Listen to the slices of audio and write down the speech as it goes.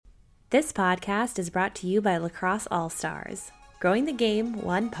This podcast is brought to you by Lacrosse All-Stars, growing the game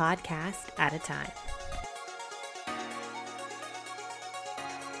one podcast at a time.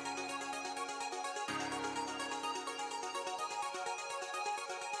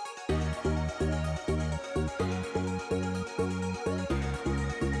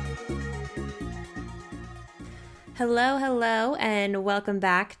 Hello, and welcome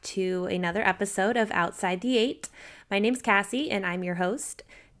back to another episode of Outside the Eight. My name's Cassie, and I'm your host.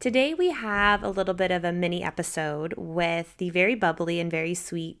 Today we have a little bit of a mini episode with the very bubbly and very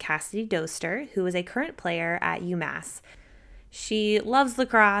sweet Cassidy Doster, who is a current player at UMass. She loves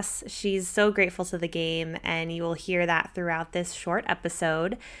lacrosse, she's so grateful to the game, and you will hear that throughout this short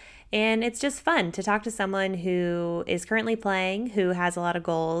episode. And it's just fun to talk to someone who is currently playing, who has a lot of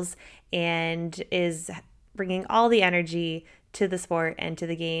goals, and is bringing all the energy to the sport and to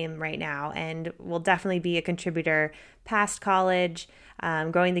the game right now, and will definitely be a contributor past college,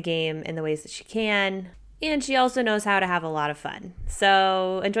 growing the game in the ways that she can. And she also knows how to have a lot of fun.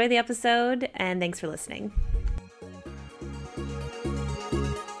 So enjoy the episode, and thanks for listening.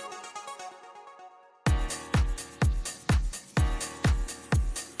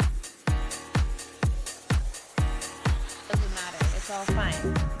 Doesn't matter. It's all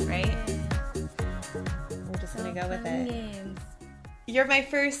fine, right? We're just going to go with it. Games. You're my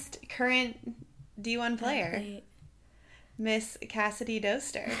first current D1 player. Athlete. Miss Cassidy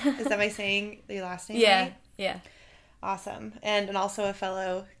Doster. Is that my saying your last name Yeah, right? yeah. Awesome. And also a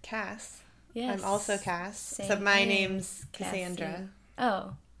fellow Cass. Yes. I'm also Cass. Same So my thing. name's Cassandra. Cassie.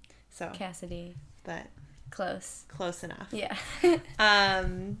 Oh, So, Cassidy. but Close. close enough. Yeah.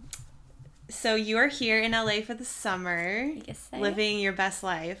 So you are here in LA for the summer, Yes, I am. living your best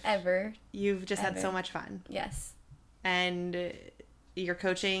life. Ever. You've just had Ever. so much fun. Yes. And you're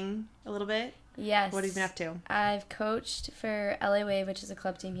coaching a little bit? Yes. What have you been up to? I've coached for LA Wave, which is a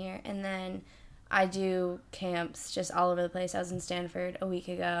club team here, and then I do camps just all over the place. I was in Stanford a week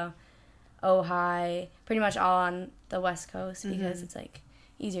ago, Ojai, pretty much all on the West Coast because it's like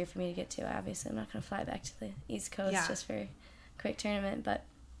easier for me to get to. Obviously, I'm not going to fly back to the East Coast Yeah. just for a quick tournament, but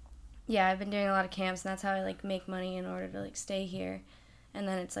yeah, I've been doing a lot of camps, and that's how I like make money in order to like stay here. And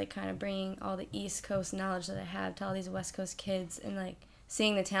then it's like kind of bringing all the East Coast knowledge that I have to all these West Coast kids, and like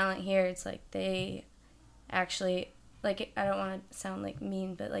seeing the talent here. It's like they actually, like, I don't want to sound like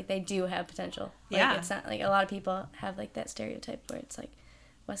mean, but like they do have potential. Like, Yeah. it's not like a lot of people have like that stereotype where it's like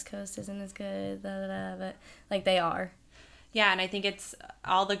West Coast isn't as good, but like they are. Yeah, and I think it's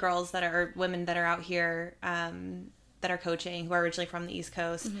all the girls that are women that are out here that are coaching who are originally from the East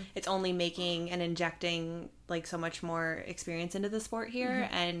Coast. It's only making and injecting like so much more experience into the sport here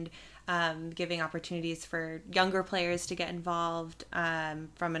and giving opportunities for younger players to get involved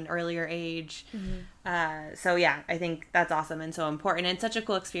from an earlier age. So yeah, I think that's awesome and so important and such a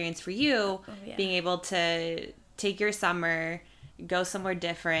cool experience for you yeah. being able to take your summer, go somewhere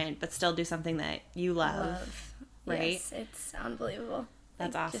different, but still do something that you love. Right? Yes, it's unbelievable.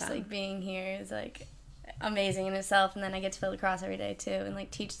 That's like, Just awesome. like being here is like amazing in itself, and then I get to play lacrosse every day too, and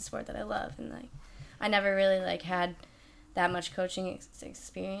like teach the sport that I love. And like I never really like had that much coaching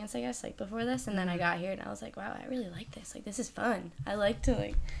experience, I guess, like before this, and then I got here and I was like, wow, I really like this. Like this is fun. I like to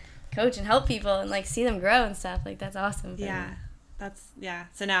like coach and help people and like see them grow and stuff. Like that's awesome. For Yeah, me.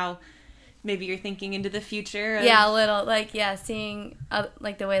 So now maybe you're thinking into the future. Of, Yeah, a little like seeing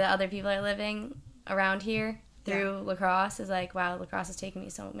like the way that other people are living around here through lacrosse is like, wow, lacrosse has taken me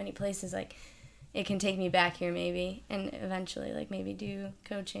so many places. Like it can take me back here maybe, and eventually like maybe do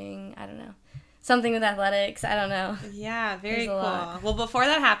coaching. I don't know, something with athletics. I don't know. Yeah, very There's a cool. lot. Well, before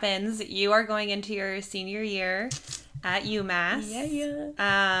that happens, you are going into your senior year at UMass.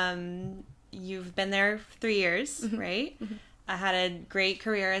 Yeah. You've been there 3 years, right? I had a great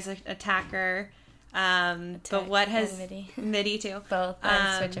career as an attacker. But what has midi. midi too? Both.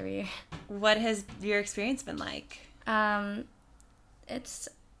 I switch every year. What has your experience been like? It's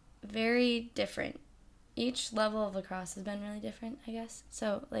very different. Each level of lacrosse has been really different, I guess.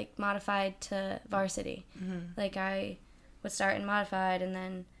 So, like, modified to varsity. Like, I would start in modified, and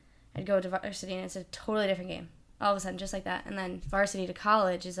then I'd go to varsity, and it's a totally different game. All of a sudden, just like that. And then varsity to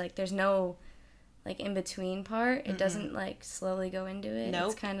college is, like, there's no, like, in-between part. It doesn't, like, slowly go into it.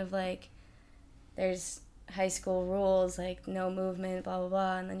 Nope. It's kind of like there's high school rules, like, no movement, blah, blah,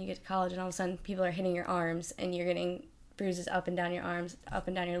 blah. And then you get to college, and all of a sudden, people are hitting your arms, and you're getting bruises up and down your arms, up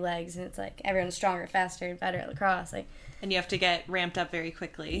and down your legs, and it's like everyone's stronger, faster, and better at lacrosse. Like, And you have to get ramped up very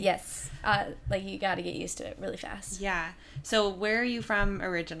quickly. yes, like you got to get used to it really fast. Yeah. So where are you from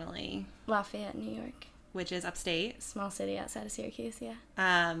originally? Lafayette, New York, Which is upstate. small city outside of Syracuse. Yeah.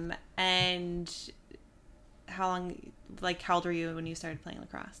 And how old were you when you started playing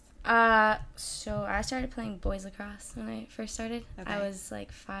lacrosse? So I started playing boys lacrosse when I first started. Okay. I was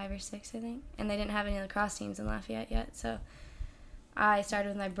like 5 or 6, I think, and they didn't have any lacrosse teams in Lafayette yet. So I started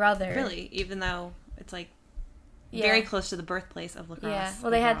with my brother. Really, even though it's like Yeah. very close to the birthplace of lacrosse. Yeah,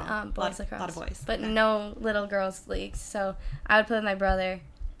 well, they had overall. boys lacrosse. A lot of boys. But Okay. no little girls leagues. So I would play with my brother,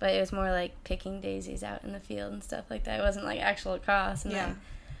 but it was more like picking daisies out in the field and stuff like that. It wasn't like actual lacrosse. And Yeah.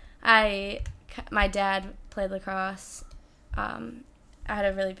 then my dad played lacrosse. I had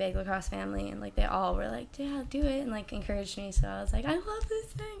a really big lacrosse family, and like they all were like, "Yeah, do it," and like encouraged me. So I was like, "I love this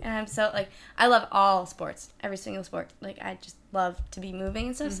thing," and I'm so like, I love all sports, every single sport. Like I just love to be moving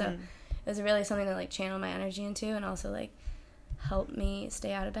and stuff. So it was really something to like channel my energy into, and also like help me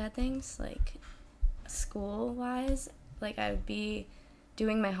stay out of bad things, like school wise. Like I would be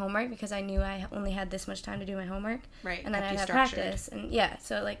doing my homework because I knew I only had this much time to do my homework, Right. and then Kept I'd you have structured. practice, and yeah,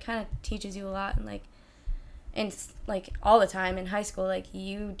 so it like kind of teaches you a lot, and like. And it's, like, all the time in high school, like,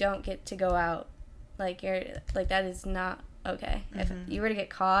 you don't get to go out. Like, you're, like, that is not okay. If you were to get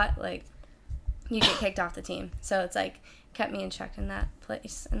caught, like, you get kicked off the team. So it's, like, kept me in check in that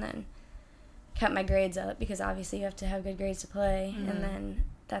place. And then kept my grades up because, obviously, you have to have good grades to play. And then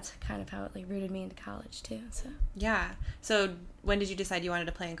that's kind of how it, like, rooted me into college, too. So Yeah. So when did you decide you wanted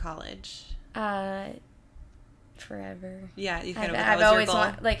to play in college? forever. Yeah, you kind of I've that was always your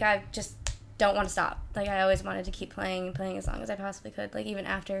goal. like, I just don't want to stop. Like, I always wanted to keep playing and playing as long as I possibly could. Like, even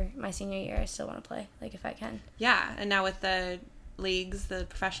after my senior year, I still want to play, like, if I can. Yeah, and now with the leagues, the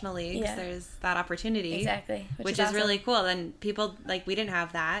professional leagues, Yeah. there's that opportunity. Exactly. Which is awesome. really cool. Then people, like, we didn't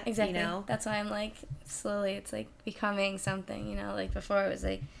have that, Exactly. you know? That's why I'm, like, slowly, it's, like, becoming something, you know? Like, before it was,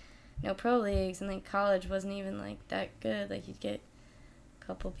 like, no pro leagues, and, like, college wasn't even, like, that good. Like, you'd get a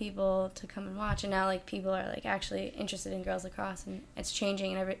couple people to come and watch, and now, like, people are, like, actually interested in girls lacrosse, and it's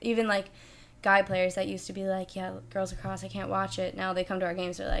changing, and even, like, guy players that used to be like, yeah, girls lacrosse, I can't watch it. Now they come to our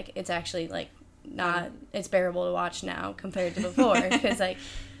games, they're like, it's actually, like, not, it's bearable to watch now compared to before, because, like,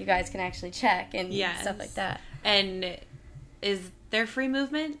 you guys can actually check and stuff like that. And is there free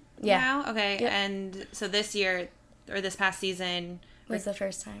movement now? Okay, Yep. and so this year, or this past season, Was the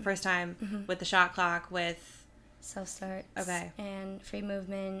first time. with the shot clock, with Self-starts. Okay. And free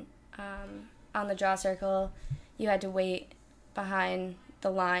movement. On the draw circle, you had to wait behind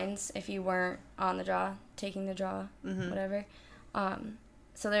the lines if you weren't on the draw, taking the draw, whatever.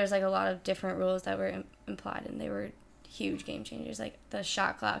 So there's, like, a lot of different rules that were implied, and they were huge game changers. Like, the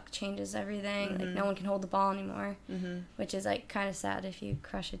shot clock changes everything. Like, no one can hold the ball anymore, which is, like, kind of sad if you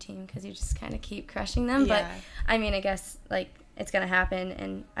crush a team because you just kind of keep crushing them. Yeah. But, I mean, I guess, like, it's going to happen,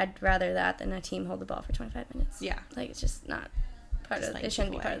 and I'd rather that than a team hold the ball for 25 minutes. Yeah. Like, it's just not part Just of like it.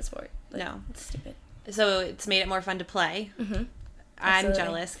 Shouldn't keep be part away. of the sport. Like, No. It's stupid. So it's made it more fun to play. Mm-hmm. I'm Absolutely.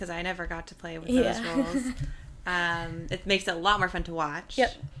 jealous because I never got to play with Yeah. those rules. It makes it a lot more fun to watch.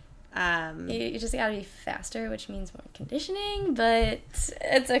 Yep. Um, You just gotta be faster, which means more conditioning, but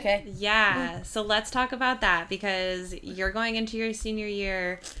it's okay. yeah. So let's talk about that because you're going into your senior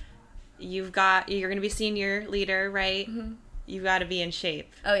year. You're going to be senior leader, right? Mm-hmm. You've got to be in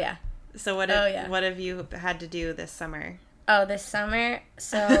shape. Oh, yeah. So what have you had to do this summer? Oh, this summer?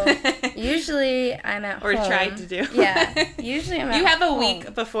 So, usually I'm at Or home. tried to do. Yeah. Usually I'm at You have a home.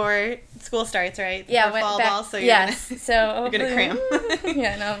 week before school starts, right? Yeah, Before went fall back, ball, so yes. So you're gonna cram.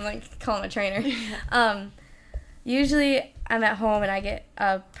 Yeah, no, I'm like calling a trainer. Usually I'm at home and I get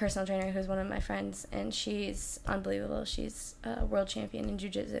a personal trainer who's one of my friends, and she's unbelievable. She's a world champion in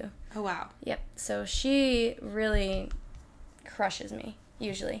jiu-jitsu. Oh, wow. Yep. So she really crushes me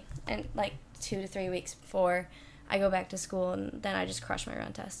usually, and like 2 to 3 weeks before I go back to school, and then I just crush my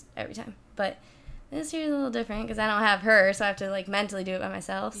run test every time. But this year's a little different because I don't have her, so I have to like mentally do it by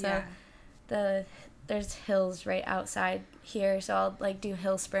myself. So there's hills right outside here, so I'll like do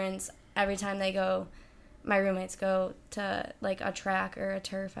hill sprints every time they go. My roommates go to like a track or a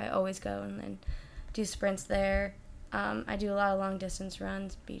turf. I always go and then do sprints there. I do a lot of long distance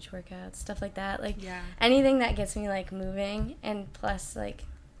runs, beach workouts, stuff like that. Like anything that gets me like moving, and plus like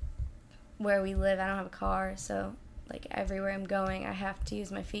where we live, I don't have a car, so like everywhere I'm going, I have to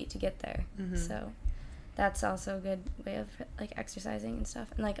use my feet to get there. So that's also a good way of like exercising and stuff,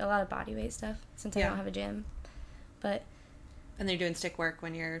 and like a lot of body weight stuff since I don't have a gym. But and they're doing stick work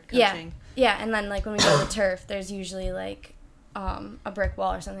when you're coaching. Yeah, and then like when we go to the turf, there's usually like a brick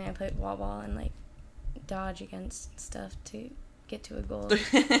wall or something. I play wall ball and like dodge against stuff to get to a goal,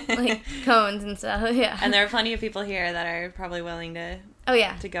 like cones and stuff. Yeah. And there are plenty of people here that are probably willing to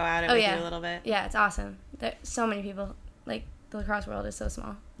to go at it with you a little bit. Yeah, it's awesome. There's so many people. Like the lacrosse world is so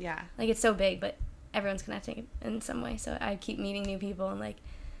small. Yeah. Like it's so big, but everyone's connecting in some way. So I keep meeting new people and like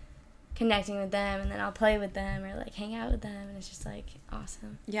connecting with them, and then I'll play with them or like hang out with them, and it's just like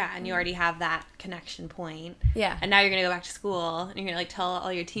awesome. Yeah, and you already have that connection point. Yeah. And now you're gonna go back to school, and you're gonna like tell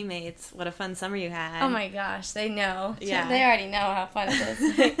all your teammates what a fun summer you had. Oh my gosh, they know. Yeah. They already know how fun it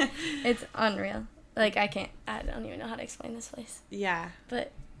is. It's unreal. Like I don't even know how to explain this place. Yeah.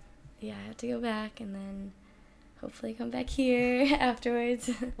 But yeah, I have to go back and then hopefully come back here afterwards.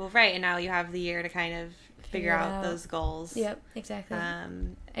 Well, right, and now you have the year to kind of figure out those goals. Yep, exactly.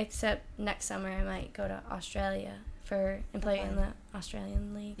 Except next summer I might go to Australia and play in the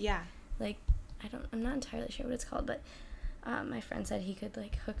Australian League. Yeah. Like I'm not entirely sure what it's called, but my friend said he could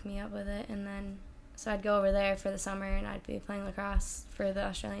like hook me up with it, and then so I'd go over there for the summer and I'd be playing lacrosse for the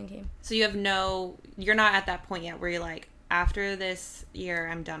Australian team. So you're not at that point yet where you're like, after this year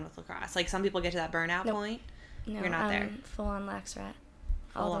I'm done with lacrosse. Like some people get to that burnout point. No, you're not there. Full on lax rat.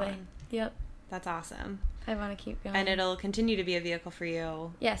 All the way. Yep. That's awesome. I want to keep going. And it'll continue to be a vehicle for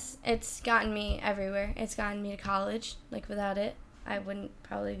you. Yes, it's gotten me everywhere. It's gotten me to college. Like, without it, I wouldn't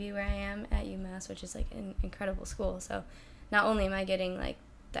probably be where I am at UMass, which is, like, an incredible school. So, not only am I getting, like,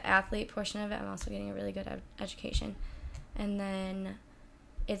 the athlete portion of it, I'm also getting a really good education. And then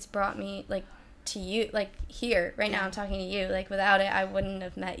it's brought me, like, to you, like, here, right now I'm talking to you. Like, without it, I wouldn't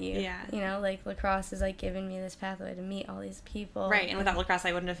have met you. Yeah. You know, like, lacrosse is, like, giving me this pathway to meet all these people. Right, and without lacrosse,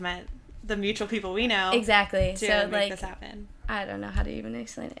 I wouldn't have met the mutual people we know. Exactly. To so make like this happen. I don't know how to even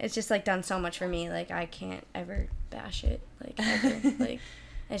explain it. It's just like done so much for me. Like I can't ever bash it. Like ever. Like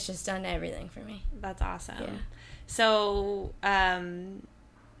it's just done everything for me. That's awesome. Yeah. So,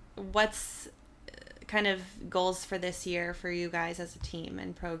 what's kind of goals for this year for you guys as a team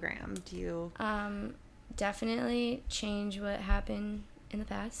and program? Do you definitely change what happened in the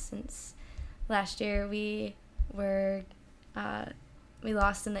past, since last year we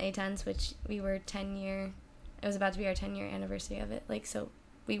lost in the A-10s, which we were it was about to be our 10-year anniversary of it. Like, so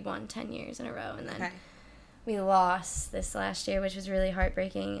we won 10 years in a row, and then we lost this last year, which was really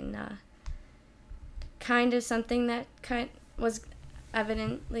heartbreaking, and kind of something that was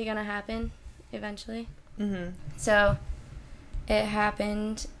evidently going to happen eventually. Mm-hmm. So it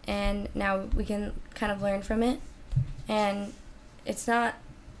happened, and now we can kind of learn from it, and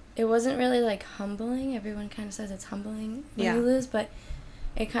it wasn't really, like, humbling. Everyone kind of says it's humbling when you lose, but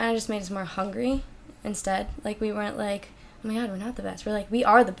it kind of just made us more hungry instead. Like, we weren't like, oh, my God, we're not the best. We're like, we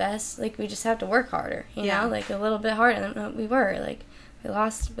are the best. Like, we just have to work harder, you know? Like, a little bit harder than we were. Like, we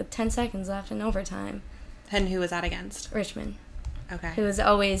lost with 10 seconds left in overtime. And who was that against? Richmond. Okay. Who was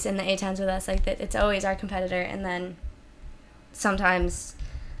always in the A-10s with us. Like, that it's always our competitor, and then sometimes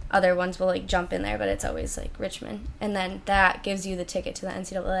other ones will, like, jump in there, but it's always, like, Richmond. And then that gives you the ticket to the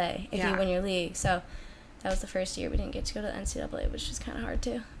NCAA if you win your league. So that was the first year we didn't get to go to the NCAA, which was kind of hard,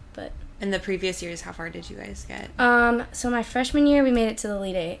 too. But in the previous years, how far did you guys get? So my freshman year, we made it to the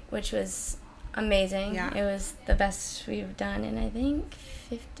Elite Eight, which was amazing. Yeah. It was the best we've done in, I think,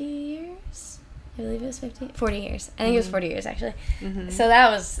 50 years? I believe it was 40 years. I think it was 40 years, actually. Mm-hmm. So that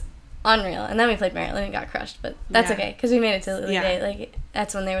was unreal. And then we played Maryland and got crushed, but that's okay, because we made it to the Elite Eight. Like,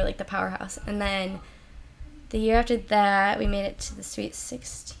 that's when they were, like, the powerhouse. And then the year after that, we made it to the Sweet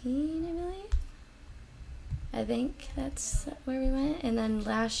 16, I believe. I think that's where we went. And then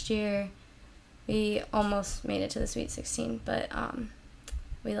last year, we almost made it to the Sweet 16, but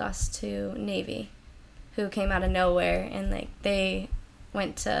we lost to Navy, who came out of nowhere, and, like, they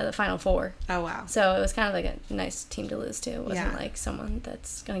went to the Final Four. Oh, wow. So it was kind of like a nice team to lose to. It wasn't like someone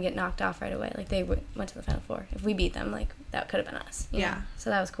that's going to get knocked off right away. Like, they went to the Final Four. If we beat them, like, that could have been us. You know? So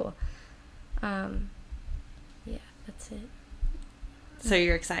that was cool. Yeah, that's it. So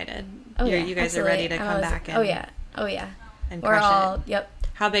you're excited. Oh, You guys absolutely. are ready to come back. Oh, yeah. And we're crush all, it. Yep.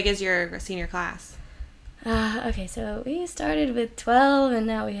 How big is your senior class? Okay, so we started with 12, and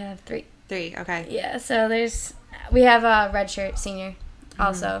now we have 3. 3, okay. Yeah, so we have a redshirt senior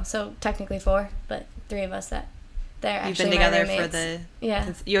also, so technically 4, but 3 of us they're actually You've been together my roommates.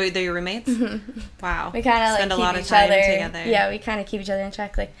 they're your roommates? Wow. We kind of, like, spend a keep lot of each time other together. Yeah, we kind of keep each other in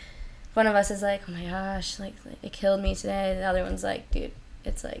check. Like, one of us is like, oh my gosh, like it killed me today. The other one's like, dude,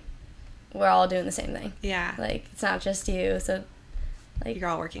 it's like we're all doing the same thing. Yeah. Like, it's not just you. So, like, you're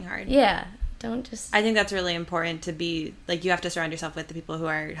all working hard. Yeah. Don't just... I think that's really important to be, like, you have to surround yourself with the people who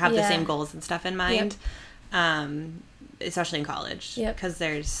have the same goals and stuff in mind, especially in college, because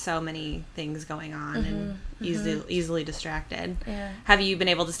there's so many things going on and easily distracted. Yeah. Have you been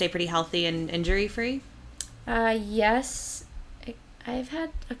able to stay pretty healthy and injury-free? Yes. I've had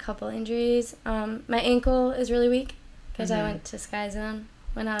a couple injuries. My ankle is really weak because I went to Sky Zone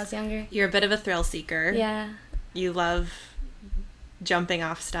when I was younger. You're a bit of a thrill seeker. Yeah. You love jumping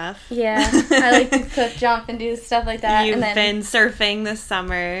off stuff. Yeah, I like to cliff jump and do stuff like that. You've and then, been surfing this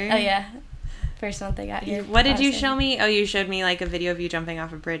summer. Oh, yeah. First month I got here. What did you show me? Oh, you showed me like a video of you jumping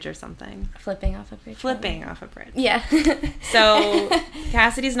off a bridge or something. Flipping off a bridge. Flipping off a bridge. Yeah. So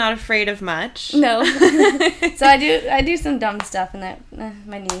Cassidy's not afraid of much. No. So I do some dumb stuff in that.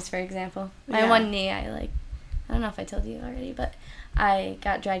 My knees, for example. My one knee, I don't know if I told you already, but I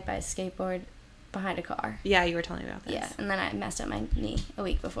got dragged by a skateboard behind a car. Yeah, you were telling me about this. Yeah, and then I messed up my knee a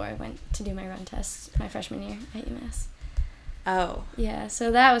week before I went to do my run test my freshman year at UMass. Oh. Yeah,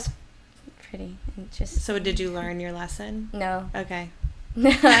 so that was pretty just. So did you learn your lesson? No. Okay.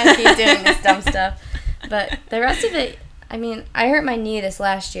 No, I keep doing this dumb stuff. But the rest of it, I mean, I hurt my knee this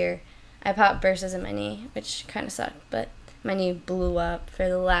last year. I popped bursts in my knee, which kind of sucked, but my knee blew up for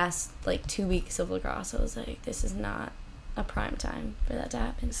the last 2 weeks of lacrosse. I was like, this is not a prime time for that to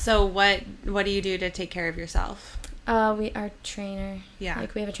happen. So what do you do to take care of yourself? Our trainer. Yeah.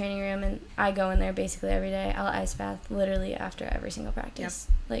 We have a training room, and I go in there basically every day. I'll ice bath literally after every single practice.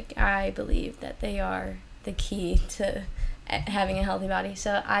 Yep. I believe that they are the key to having a healthy body.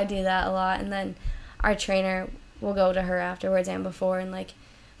 So I do that a lot, and then our trainer will go to her afterwards and before, and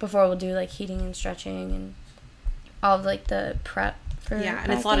before we'll do heating and stretching and all of the prep for and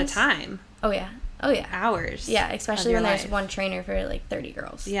practice. it's a lot of time. Oh yeah. Hours. Yeah, especially when there's one trainer for 30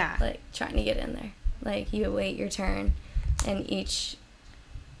 girls. Yeah. Trying to get in there. You wait your turn, and each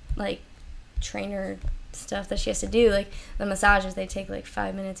trainer stuff that she has to do, the massages, they take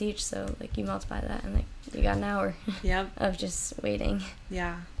 5 minutes each, so you multiply that, and you got an hour. Yep. Of just waiting.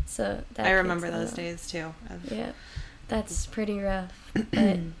 Yeah. So that I remember those days too. Yeah, that's pretty rough.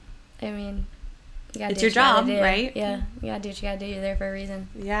 But I mean, you gotta it's do your job, do. right? Yeah, you gotta do what you gotta do. You're there for a reason.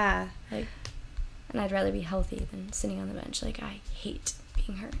 Yeah. And I'd rather be healthy than sitting on the bench. I hate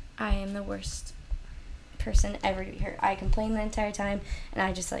being hurt. I am the worst person ever to be hurt. I complain the entire time, and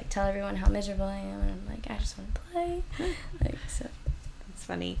I just tell everyone how miserable I am, and I'm I just want to play. So. That's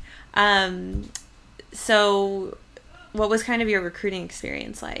funny. So what was kind of your recruiting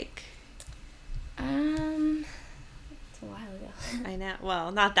experience like? It's a while ago. I know.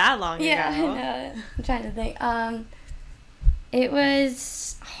 Well, not that long ago. Yeah, I know. I'm trying to think. It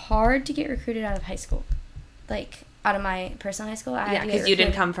was hard to get recruited out of high school. Out of my personal high school. Yeah, because you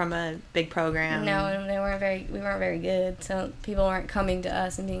didn't come from a big program. No, and we weren't very good, so people weren't coming to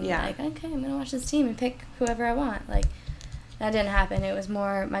us and being okay, I'm going to watch this team and pick whoever I want. That didn't happen. It was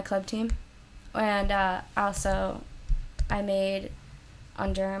more my club team. And also, I made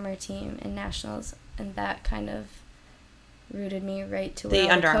Under Armour team in nationals, and that kind of rooted me right to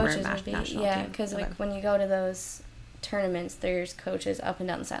where all the coaches would be. Yeah, because when you go to those tournaments, there's coaches up and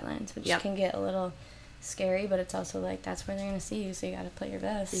down the sidelines, which can get a little scary, but it's also that's where they're going to see you, so you got to play your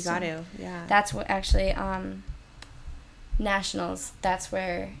best. You got to, yeah. That's what actually, nationals, that's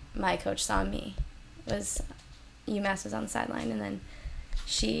where my coach saw me. UMass was on the sideline, and then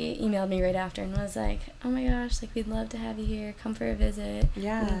she emailed me right after and was like, oh my gosh, we'd love to have you here, come for a visit.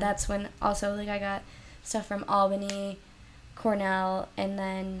 Yeah. And that's when also I got stuff from Albany, Cornell, and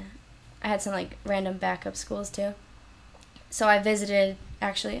then I had some random backup schools too. So I visited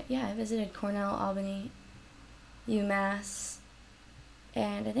Cornell, Albany, UMass,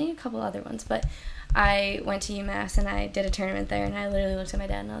 and I think a couple other ones. But I went to UMass, and I did a tournament there, and I literally looked at my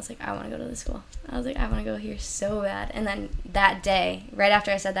dad, and I was like, I want to go to this school. I was like, I want to go here so bad. And then that day, right after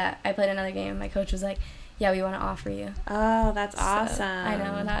I said that, I played another game, and my coach was like, yeah, we want to offer you. Oh, that's awesome. I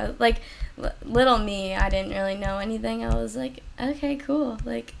know, and I was little me, I didn't really know anything. I was like, okay, cool.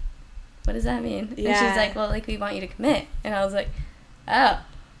 What does that mean? Yeah. And she's like, well, we want you to commit. And I was like, oh,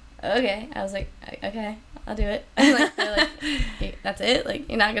 okay. I was like, okay, I'll do it. And they're like, hey, that's it?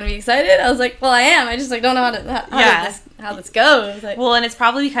 You're not going to be excited? I was like, well, I am. I just don't know how this goes. Well, and it's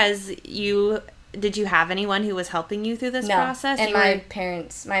probably because did you have anyone who was helping you through this process? And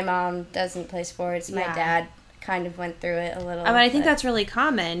my mom doesn't play sports. My dad kind of went through it a little. I think that's really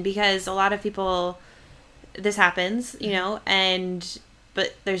common because a lot of people, this happens,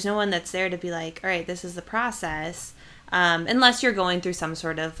 but there's no one that's there to be like, all right, this is the process, unless you're going through some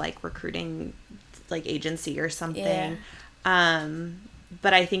sort of recruiting agency or something. Yeah.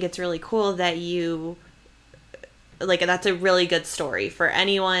 But I think it's really cool that you that's a really good story for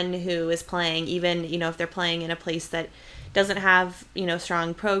anyone who is playing, even if they're playing in a place that doesn't have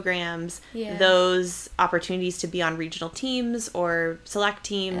strong programs. Yeah. Those opportunities to be on regional teams or select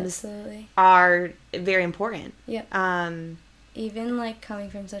teams are very important. Yep. Even coming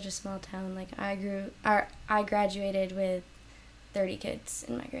from such a small town, I graduated with 30 kids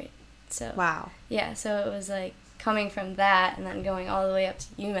in my grade. So wow. Yeah, so it was coming from that and then going all the way up to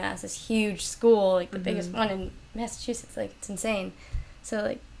UMass, this huge school, like the biggest one in Massachusetts, like it's insane. So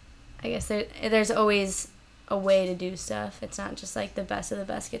like I guess there's always a way to do stuff. It's not just like the best of the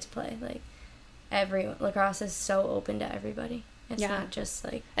best get to play. Like lacrosse is so open to everybody. It's not just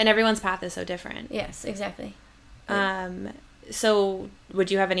like, and everyone's path is so different. Yes, exactly. So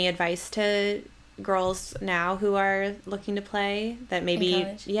would you have any advice to girls now who are looking to play that maybe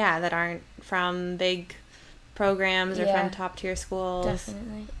that aren't from big programs or from top tier schools?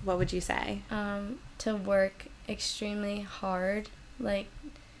 Definitely. What would you say? To work extremely hard. Like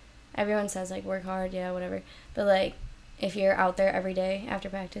everyone says like work hard, whatever, but like if you're out there every day after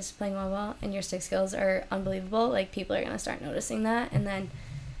practice playing volleyball and your stick skills are unbelievable, like people are going to start noticing that, and then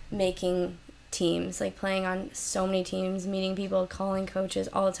making teams, like playing on so many teams, meeting people, calling coaches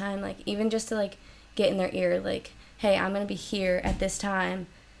all the time, like even just to like get in their ear, like, hey, I'm going to be here at this time,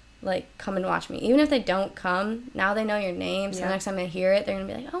 like come and watch me. Even if they don't come, now they know your name, so the next time they hear it, they're going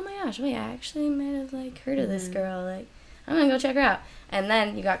to be like, oh my gosh, wait, I actually might have like heard of this girl, like I'm going to go check her out. And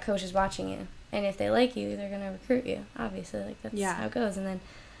then you got coaches watching you, and if they like you, they're going to recruit you, obviously, like that's how it goes. And then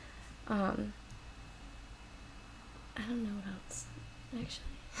I don't know what else,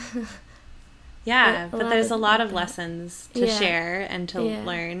 actually. But there's a lot of lessons to share and to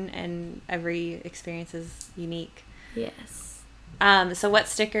learn, and every experience is unique. Yes. So what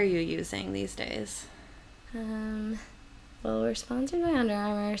stick are you using these days? Well, we're sponsored by Under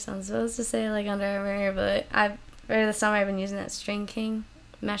Armour, so I'm supposed to say like Under Armour, but for the summer I've been using that String King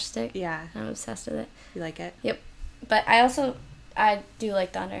mesh stick. Yeah. I'm obsessed with it. You like it? Yep. But I do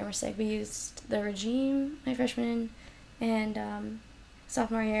like the Under Armour stick. We used the Regime my freshman and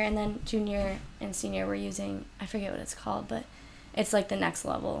sophomore year, and then junior and senior we're using, I forget what it's called, but it's like the next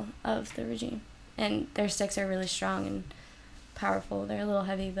level of the Regime. And their sticks are really strong and powerful. They're a little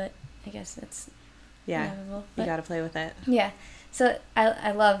heavy, but I guess it's inevitable. You gotta play with it. Yeah. So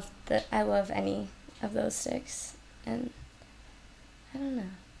I love any of those sticks, and I don't know.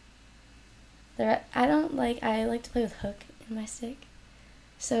 I like to play with hook in my stick.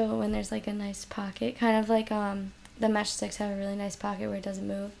 So when there's like a nice pocket, kind of like the mesh sticks have a really nice pocket where it doesn't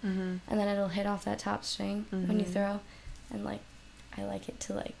move, and then it'll hit off that top string when you throw, and like I like it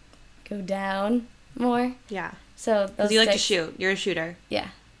to like go down more. Yeah. So those you like to shoot. You're a shooter. Yeah,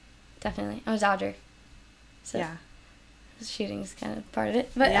 definitely. I'm a dodger. So shooting's kind of part of it.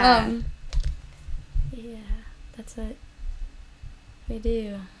 But that's what we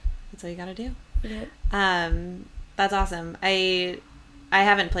do. That's what you gotta do. Yep. That's awesome. I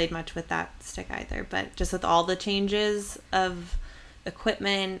haven't played much with that stick either, but just with all the changes of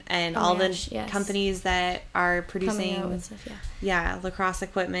equipment and companies that are producing lacrosse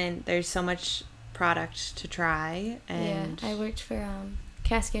equipment, there's so much product to try. And I worked for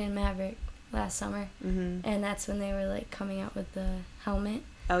Cascade and Maverick last summer, and that's when they were like coming out with the helmet.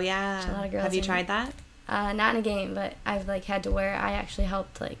 Oh yeah. A lot of girls have you tried that? Not in a game, but I've like had to wear it. I actually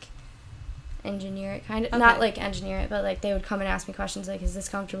helped like engineer it, kind of. Not like engineer it, but like they would come and ask me questions like, is this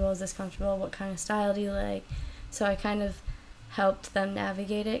comfortable, what kind of style do you like? So I kind of helped them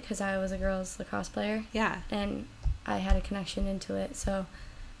navigate it because I was a girls lacrosse player, and I had a connection into it, so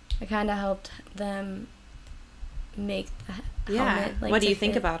I kind of helped them make the helmet. Like, what do you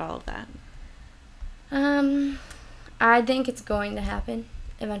think about all of that? I think it's going to happen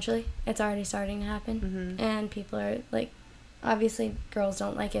eventually. It's already starting to happen, and people are like, obviously girls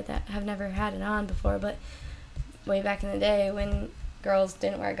don't like it that have never had it on before, but way back in the day when girls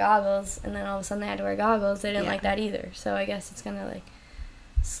didn't wear goggles and then all of a sudden they had to wear goggles, they didn't like that either. So I guess it's gonna like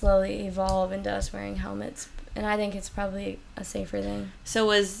slowly evolve into us wearing helmets, and I think it's probably a safer thing. So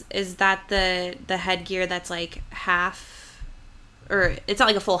is that the headgear that's like half, or it's not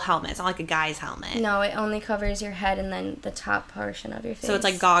like a full helmet, it's not like a guy's helmet? No, it only covers your head and then the top portion of your face. So it's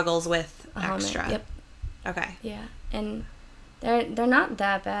like goggles with a extra helmet. Yep. Okay. Yeah, and they're not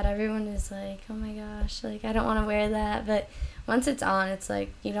that bad. Everyone is like, oh my gosh, like I don't want to wear that, but once it's on, it's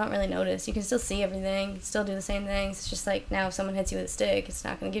like you don't really notice. You can still see everything, still do the same things. It's just like now if someone hits you with a stick, it's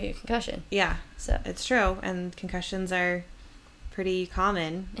not going to give you a concussion. Yeah, so it's true, and concussions are pretty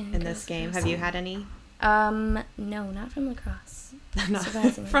common in this game. Have you had any? No, not from lacrosse.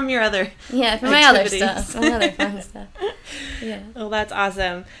 Surprisingly. From your other from my other stuff. My other fun stuff. Yeah. Well, that's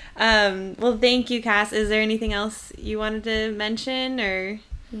awesome. Well, thank you, Cass. Is there anything else you wanted to mention, or?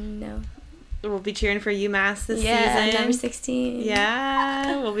 No. We'll be cheering for UMass this season. Yeah, number 16.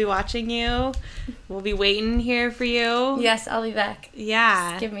 Yeah, we'll be watching you. We'll be waiting here for you. Yes, I'll be back.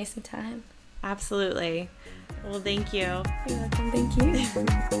 Yeah. Just give me some time. Absolutely. Well, thank you. You're welcome. Thank you.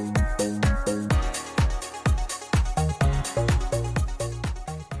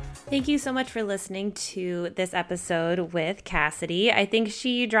 Thank you so much for listening to this episode with Cassidy. I think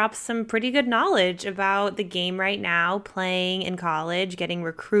she drops some pretty good knowledge about the game right now, playing in college, getting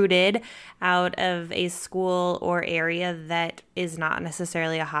recruited out of a school or area that is not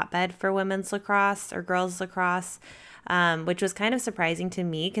necessarily a hotbed for women's lacrosse or girls lacrosse, which was kind of surprising to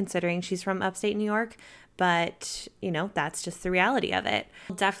me considering she's from upstate New York. But, that's just the reality of it.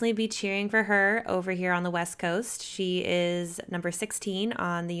 We'll definitely be cheering for her over here on the West Coast. She is number 16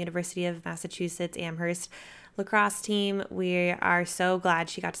 on the University of Massachusetts Amherst lacrosse team. We are so glad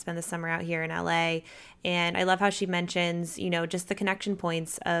she got to spend the summer out here in LA. And I love how she mentions, just the connection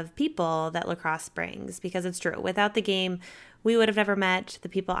points of people that lacrosse brings, because it's true. Without the game, we would have never met. The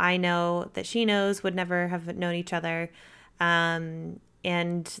people I know that she knows would never have known each other. And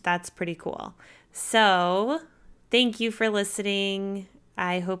that's pretty cool. So thank you for listening.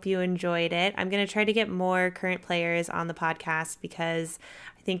 I hope you enjoyed it. I'm going to try to get more current players on the podcast because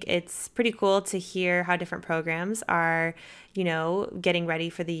I think it's pretty cool to hear how different programs are, getting ready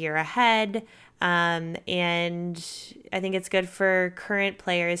for the year ahead. And I think it's good for current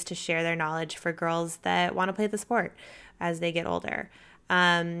players to share their knowledge for girls that want to play the sport as they get older.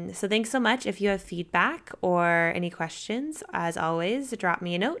 So thanks so much. If you have feedback or any questions, as always, drop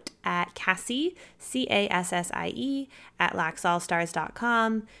me a note at Cassie, Cassie, at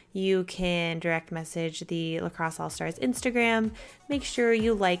laxallstars.com. You can direct message the Lacrosse All Stars Instagram. Make sure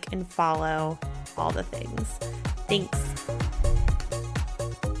you like and follow all the things. Thanks.